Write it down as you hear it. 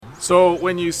So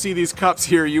when you see these cups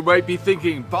here, you might be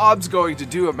thinking, Bob's going to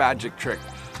do a magic trick.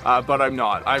 But I'm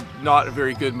not. I'm not a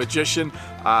very good magician.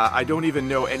 I don't even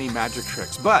know any magic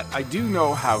tricks, but I do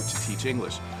know how to teach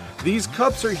English. These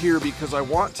cups are here because I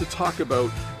want to talk about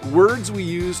words we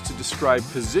use to describe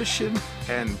position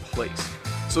and place.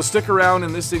 So stick around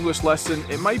in this English lesson.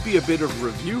 It might be a bit of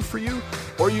review for you,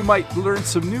 or you might learn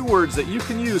some new words that you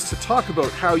can use to talk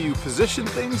about how you position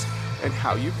things and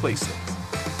how you place things.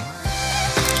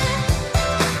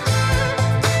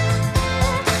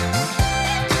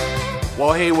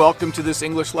 Well, hey, welcome to this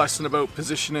English lesson about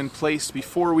position and place.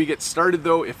 Before we get started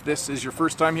though, if this is your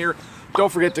first time here,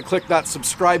 don't forget to click that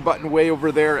subscribe button way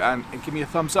over there and give me a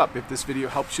thumbs up if this video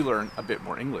helps you learn a bit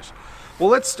more English. Well,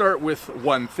 let's start with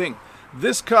one thing.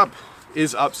 This cup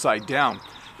is upside down.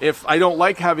 If I don't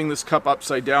like having this cup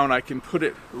upside down, I can put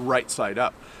it right side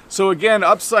up. So again,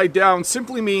 upside down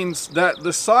simply means that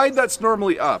the side that's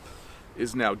normally up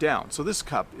is now down. So this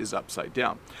cup is upside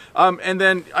down. And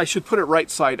then I should put it right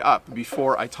side up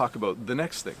before I talk about the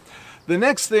next thing. The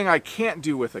next thing I can't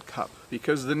do with a cup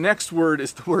because the next word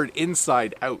is the word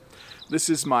inside out. This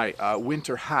is my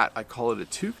winter hat. I call it a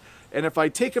toque. And if I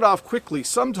take it off quickly,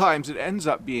 sometimes it ends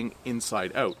up being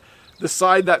inside out. The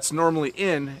side that's normally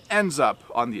in ends up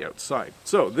on the outside.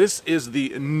 So this is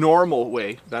the normal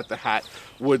way that the hat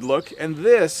would look, and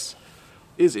this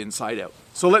is inside out.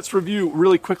 So let's review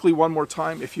really quickly one more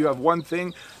time. If you have one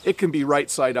thing, it can be right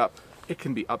side up, it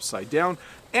can be upside down,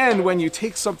 and when you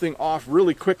take something off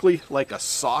really quickly, like a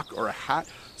sock or a hat,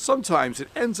 sometimes it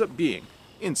ends up being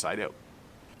inside out.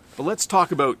 But let's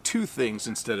talk about two things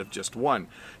instead of just one.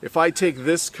 If I take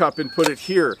this cup and put it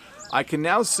here, I can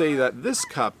now say that this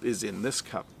cup is in this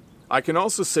cup. I can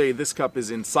also say this cup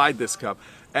is inside this cup.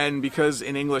 And because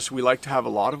in English we like to have a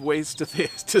lot of ways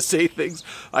to say things,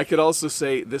 I could also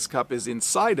say this cup is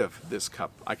inside of this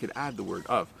cup. I could add the word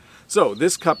of. So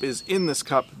this cup is in this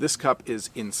cup is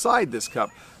inside this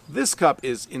cup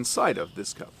is inside of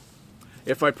this cup.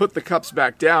 If I put the cups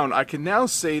back down, I can now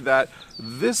say that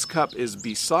this cup is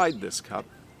beside this cup.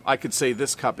 I could say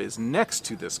this cup is next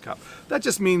to this cup. That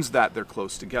just means that they're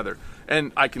close together.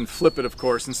 And I can flip it, of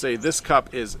course, and say this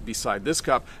cup is beside this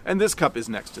cup, and this cup is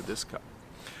next to this cup.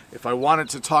 If I wanted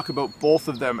to talk about both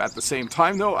of them at the same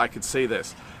time, though, I could say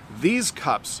this. These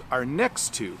cups are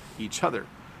next to each other.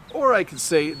 Or I could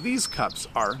say these cups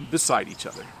are beside each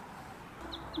other.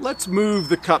 Let's move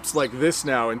the cups like this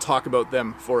now and talk about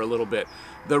them for a little bit.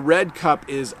 The red cup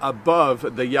is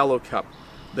above the yellow cup.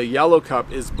 The yellow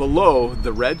cup is below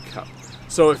the red cup.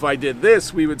 So if I did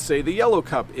this, we would say the yellow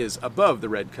cup is above the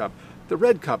red cup. The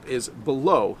red cup is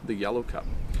below the yellow cup.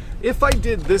 If I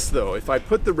did this though, if I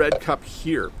put the red cup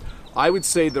here, I would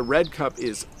say the red cup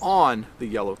is on the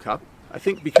yellow cup. I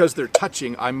think because they're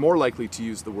touching, I'm more likely to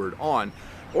use the word on.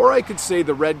 Or I could say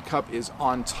the red cup is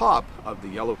on top of the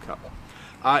yellow cup.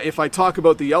 If I talk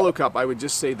about the yellow cup, I would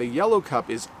just say the yellow cup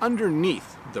is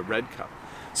underneath the red cup.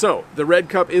 So the red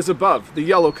cup is above, the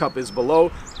yellow cup is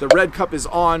below, the red cup is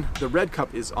on, the red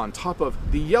cup is on top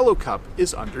of, the yellow cup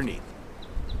is underneath.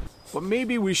 But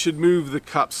maybe we should move the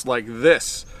cups like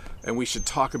this, and we should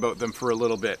talk about them for a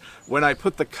little bit. When I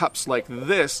put the cups like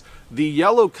this, the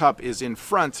yellow cup is in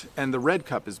front and the red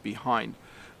cup is behind.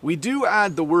 We do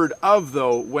add the word of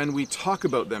though when we talk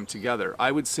about them together.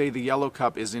 I would say the yellow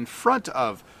cup is in front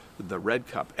of the red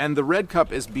cup and the red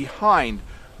cup is behind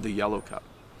the yellow cup.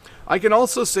 I can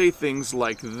also say things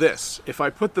like this. If I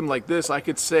put them like this, I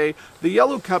could say the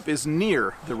yellow cup is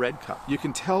near the red cup. You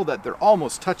can tell that they're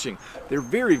almost touching. They're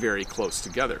very, very close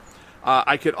together.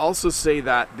 I could also say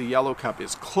that the yellow cup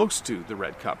is close to the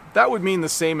red cup. That would mean the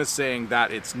same as saying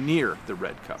that it's near the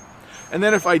red cup. And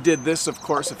then if I did this, of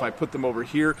course, if I put them over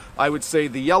here, I would say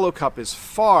the yellow cup is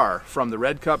far from the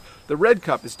red cup. The red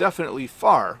cup is definitely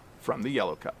far from the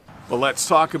yellow cup. But let's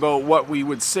talk about what we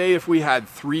would say if we had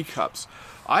three cups.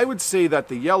 I would say that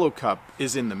the yellow cup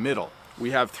is in the middle.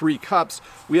 We have three cups.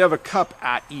 We have a cup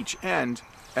at each end,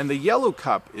 and the yellow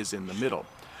cup is in the middle.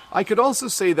 I could also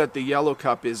say that the yellow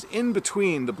cup is in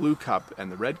between the blue cup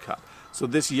and the red cup. So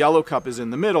this yellow cup is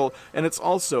in the middle, and it's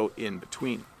also in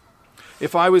between.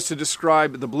 If I was to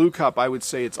describe the blue cup, I would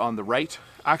say it's on the right.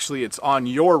 Actually, it's on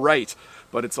your right,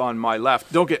 but it's on my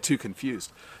left. Don't get too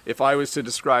confused. If I was to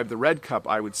describe the red cup,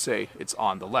 I would say it's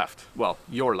on the left. Well,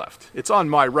 your left. It's on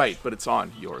my right, but it's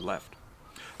on your left.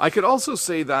 I could also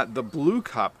say that the blue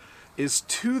cup is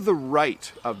to the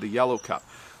right of the yellow cup.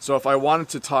 So if I wanted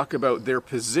to talk about their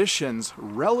positions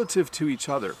relative to each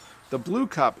other, the blue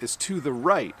cup is to the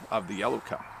right of the yellow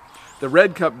cup. The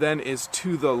red cup then is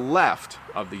to the left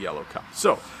of the yellow cup.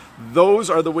 So those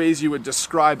are the ways you would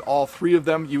describe all three of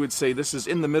them. You would say this is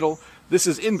in the middle, This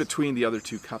is in between the other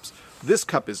two cups. This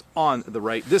cup is on the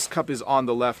right. This cup is on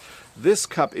the left. This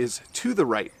cup is to the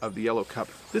right of the yellow cup.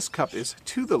 This cup is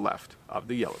to the left of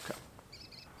the yellow cup.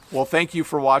 Well, thank you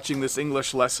for watching this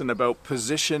English lesson about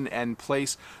position and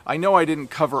place. I know I didn't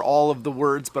cover all of the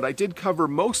words, but I did cover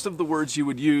most of the words you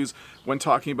would use when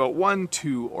talking about 1,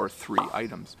 2, or 3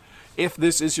 items. If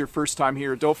this is your first time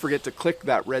here, don't forget to click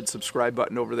that red subscribe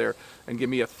button over there and give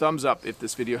me a thumbs up if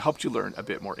this video helped you learn a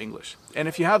bit more English. And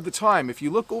if you have the time, if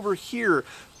you look over here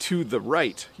to the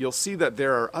right, you'll see that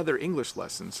there are other English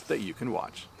lessons that you can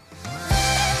watch.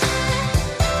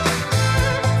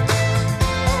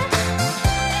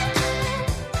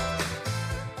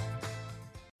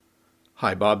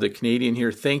 Hi, Bob the Canadian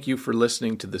here. Thank you for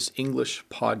listening to this English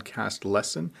podcast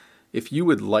lesson. If you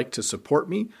would like to support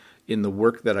me in the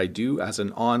work that I do as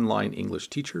an online English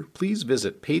teacher, please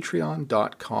visit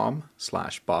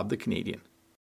patreon.com/BobTheCanadian.